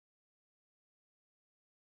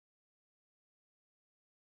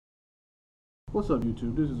What's up,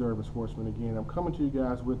 YouTube? This is Urban Sportsman again. I'm coming to you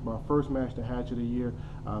guys with my first match to hatch of the year.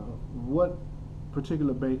 What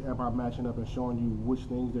particular bait am I matching up and showing you which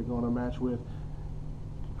things they're going to match with?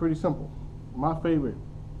 Pretty simple. My favorite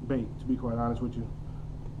bait, to be quite honest with you,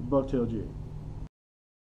 Bucktail Jig.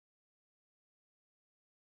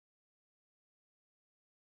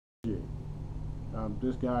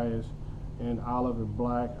 This guy is in olive and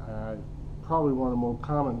black. Probably one of the more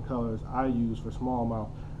common colors I use for smallmouth.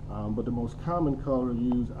 But the most common color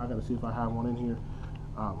used, I gotta see if I have one in here,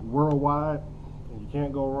 worldwide, and you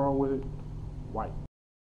can't go wrong with it, white.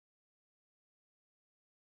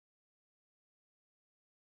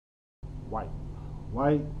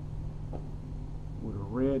 White with a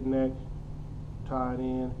red neck tied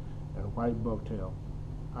in and white bucktail.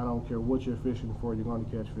 I don't care what you're fishing for, you're going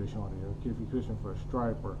to catch fish on it. If you're fishing for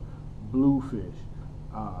striper, bluefish,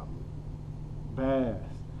 bass,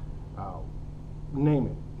 name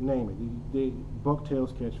it.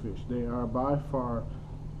 Bucktails catch fish. They are by far,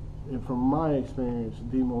 and from my experience,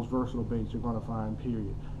 the most versatile baits you're going to find,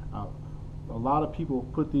 period. A lot of people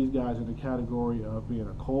put these guys in the category of being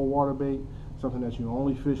a cold water bait, something that you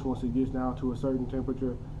only fish once it gets down to a certain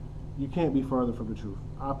temperature. You can't be further from the truth.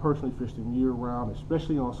 I personally fish them year round,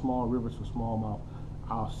 especially on small rivers for smallmouth.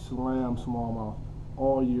 I'll slam smallmouth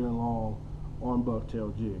all year long on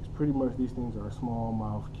bucktail jigs. Pretty much these things are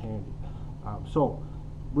smallmouth candy. So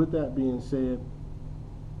with that being said,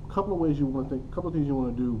 a couple of things you want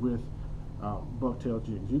to do with bucktail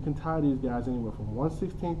jigs. You can tie these guys anywhere from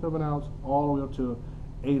 1/16 of an ounce all the way up to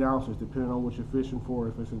 8 ounces, depending on what you're fishing for,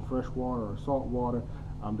 if it's in fresh water or salt water.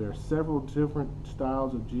 There are several different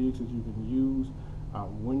styles of jigs that you can use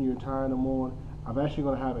when you're tying them on. I'm actually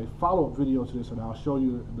going to have a follow-up video to this, and I'll show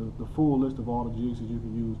you the full list of all the jigs that you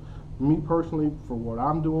can use. Me personally, for what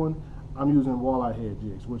I'm doing, I'm using walleye head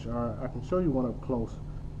jigs, which are, I can show you one up close.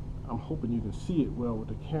 I'm hoping you can see it well with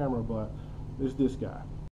the camera, but it's this guy.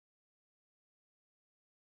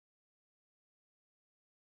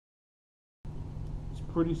 It's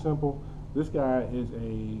pretty simple. This guy is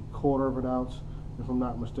a 1/4 of an ounce, if I'm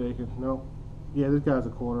not mistaken. No, yeah, this guy's a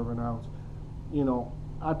 1/4 of an ounce. You know,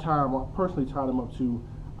 I personally tie them up to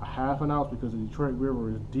a 1/2 an ounce because the Detroit River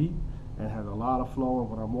is deep and has a lot of flow, and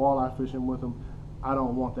when I'm walleye fishing with them, I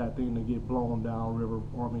don't want that thing to get blown down river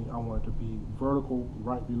on me. I want it to be vertical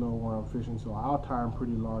right below where I'm fishing, so I'll tie them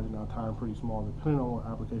pretty large and I'll tie them pretty small, depending on what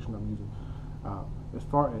application I'm using. As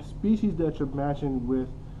far as species that you're matching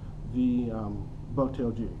with the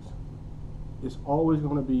bucktail jigs, it's always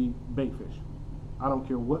going to be bait fish. I don't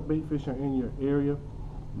care what bait fish are in your area.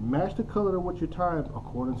 Match the color of what you're tying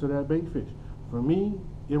according to that bait fish. For me,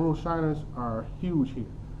 emerald shiners are huge here.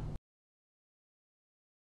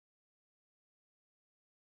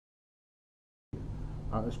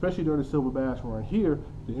 Especially during the silver bass run. Here,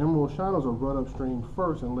 the emerald shiners will run upstream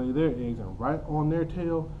first and lay their eggs, and right on their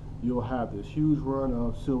tail, you'll have this huge run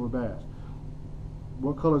of silver bass.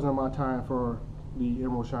 What colors am I tying for the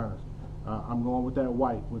emerald shiners? I'm going with that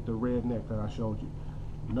white with the red neck that I showed you.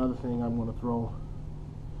 Another thing I'm going to throw,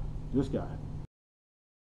 this guy.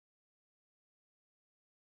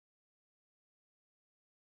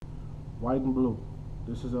 White and blue.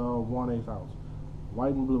 This is a 1/8 ounce.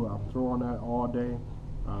 White and blue, I'm throwing that all day.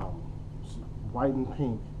 White and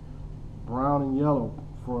pink. Brown and yellow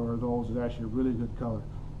for those is actually a really good color.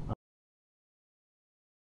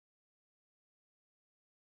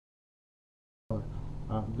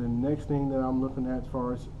 The next thing that I'm looking at as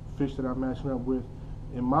far as fish that I'm matching up with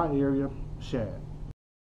in my area, shad.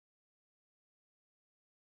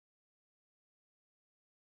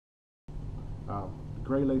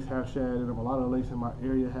 Great Lakes have shad in them. A lot of the lakes in my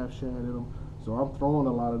area have shad in them. So I'm throwing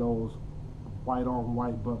a lot of those white on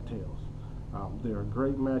white bucktails. They're a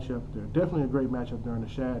great matchup. They're definitely a great matchup during the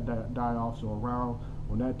shad die-off. So around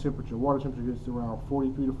when that water temperature gets to around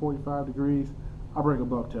 43 to 45 degrees, I bring a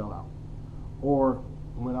bucktail out. Or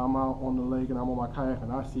when I'm out on the lake and I'm on my kayak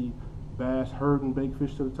and I see bass herding bait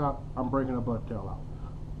fish to the top, I'm breaking a bucktail out.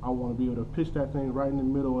 I want to be able to pitch that thing right in the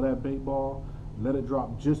middle of that bait ball, let it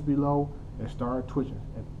drop just below, and start twitching.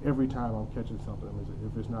 And every time I'm catching something,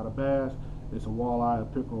 if it's not a bass, it's a walleye, a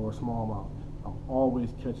pickerel, or a smallmouth, I'm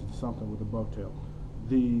always catching something with a bucktail.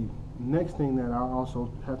 The next thing that I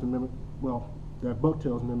also have to mimic, well, that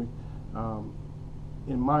bucktails mimic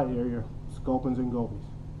in my area, sculpins and gobies.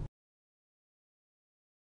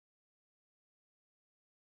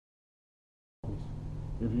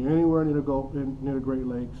 If you're anywhere near the Great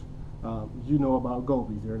Lakes, you know about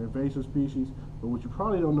gobies. They're an invasive species, but what you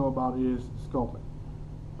probably don't know about is sculpin.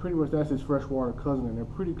 Pretty much that's his freshwater cousin, and they're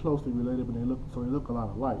pretty closely related, but they look a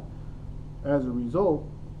lot alike. As a result,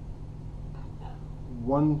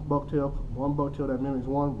 one bucktail that mimics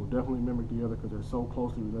one will definitely mimic the other because they're so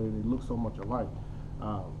closely related. They look so much alike.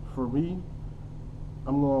 For me,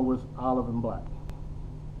 I'm going with olive and black.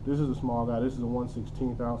 This is a small guy. This is a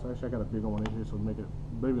 1/16 ounce. Actually, I got a bigger one in here, so make it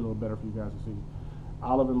maybe a little better for you guys to see.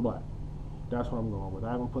 Olive and black. That's what I'm going with.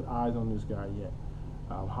 I haven't put eyes on this guy yet.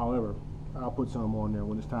 However, I'll put some on there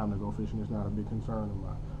when it's time to go fishing. It's not a big concern of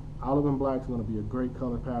mine. Olive and black is going to be a great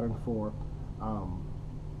color pattern for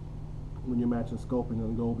when you're matching sculpin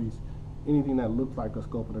and gobies. Anything that looks like a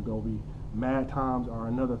sculpin or goby. Mad Toms are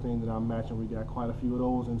another thing that I'm matching. We got quite a few of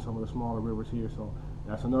those in some of the smaller rivers here, so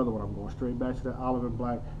that's another one. I'm going straight back to that olive and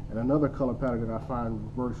black. And another color pattern that I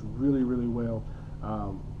find works really, really well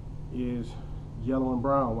is yellow and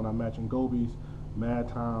brown when I'm matching gobies, Mad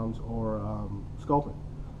Toms, or sculpin.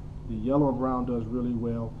 The yellow and brown does really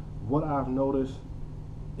well. What I've noticed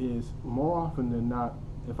is more often than not,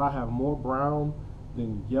 if I have more brown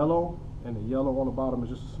than yellow, and the yellow on the bottom is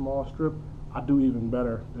just a small strip, I do even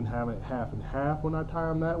better than having it half and half when I tie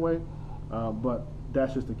them that way. But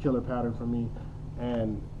that's just a killer pattern for me.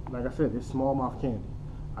 And like I said, it's smallmouth candy.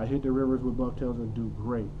 I hit the rivers with bucktails and do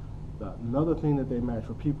great. Another thing that they match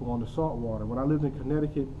for people on the saltwater, when I lived in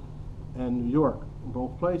Connecticut and New York,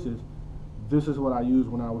 both places, this is what I used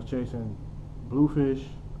when I was chasing bluefish,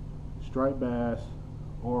 striped bass,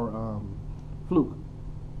 or fluke.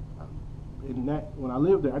 When I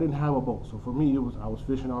lived there, I didn't have a boat, so for me, I was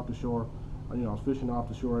fishing off the shore. I was fishing off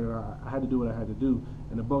the shore, and I had to do what I had to do.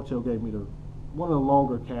 And the bucktail gave me one of the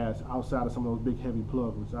longer casts outside of some of those big heavy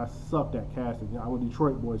plugs. I sucked at casting. I'm a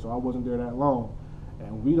Detroit boy, so I wasn't there that long.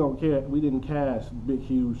 And we didn't cast big,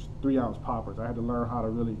 huge 3-ounce poppers. I had to learn how to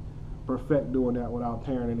really perfect doing that without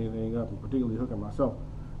tearing anything up, and particularly hooking myself.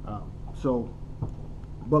 So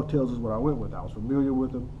bucktails is what I went with. I was familiar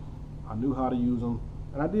with them. I knew how to use them.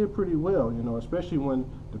 And I did pretty well, especially when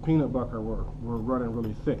the peanut butter were running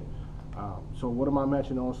really thick. So what am I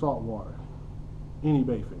matching on saltwater? Any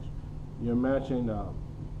bait fish. You're matching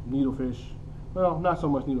needlefish. Well, not so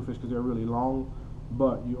much needlefish because they're really long,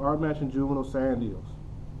 but you are matching juvenile sand eels.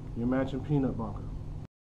 You're matching peanut bunker.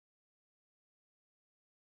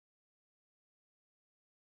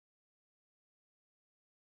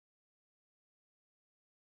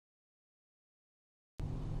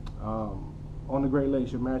 On the Great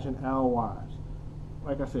Lakes, you're matching alewives.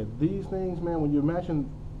 Like I said, these things, man, when you're matching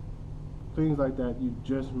things like that, you're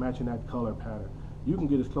just matching that color pattern. You can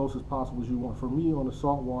get as close as possible as you want. For me, on the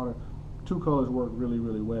saltwater, 2 colors work really,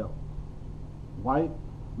 really well. White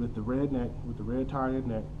with the red neck, with the red tie-in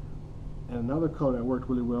neck. And another color that worked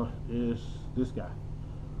really well is this guy,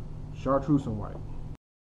 chartreuse and white.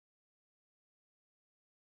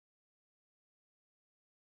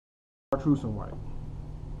 Chartreuse and white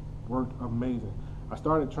worked amazing. I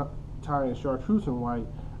started tying chartreuse and white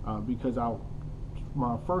because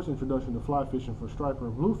my first introduction to fly fishing for striper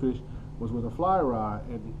and bluefish was with a fly rod,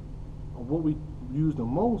 and what we used the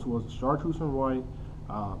most was chartreuse and white,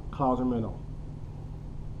 clouds and minnow.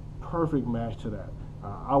 Perfect match to that.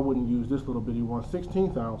 I wouldn't use this little bitty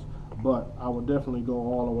 1/16 ounce, but I would definitely go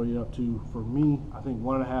all the way up to, for me, I think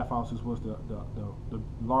 1.5 ounces was the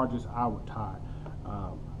largest I would tie.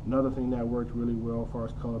 Another thing that worked really well as far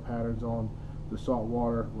as color patterns on the salt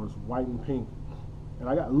water was white and pink. And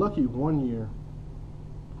I got lucky one year,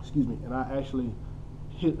 and I actually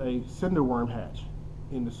hit a cinder worm hatch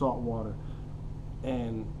in the salt water.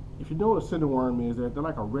 And if you know what a cinder worm is, they're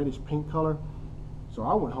like a reddish pink color. So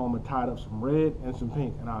I went home and tied up some red and some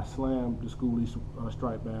pink, and I slammed the schoolie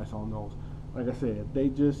striped bass on those. Like I said,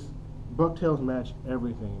 bucktails match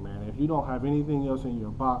everything, man. If you don't have anything else in your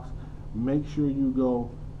box, make sure you go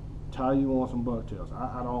tie you on some bucktails.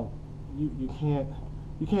 You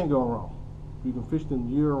can't go wrong. You can fish them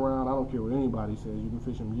year round. I don't care what anybody says. You can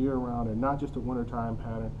fish them year round. They're not just a wintertime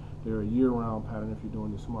pattern. They're a year round pattern if you're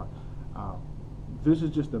doing this smart. This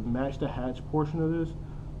is just the match the hatch portion of this.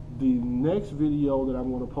 The next video that I'm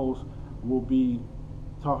going to post will be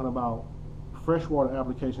talking about freshwater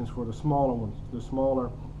applications for the smaller ones, the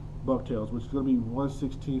smaller bucktails, which is going to be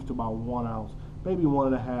 1/16 to about 1 ounce, maybe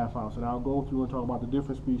 1.5 ounce. And I'll go through and talk about the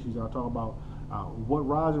different species. I'll talk about what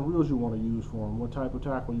rods and reels you want to use for them, what type of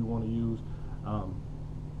tackle you want to use,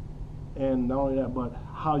 and not only that, but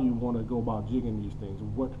how you want to go about jigging these things,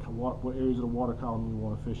 what areas of the water column you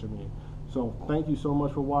want to fish them in. So thank you so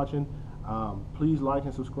much for watching. Please like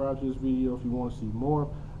and subscribe to this video if you want to see more,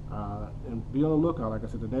 and be on the lookout. Like I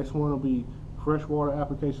said, the next one will be freshwater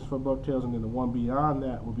applications for bucktails, and then the one beyond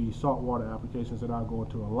that will be saltwater applications that I'll go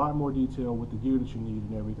into a lot more detail with the gear that you need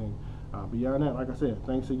and everything. Beyond that, like I said,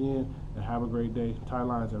 thanks again and have a great day. Tie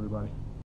lines, everybody.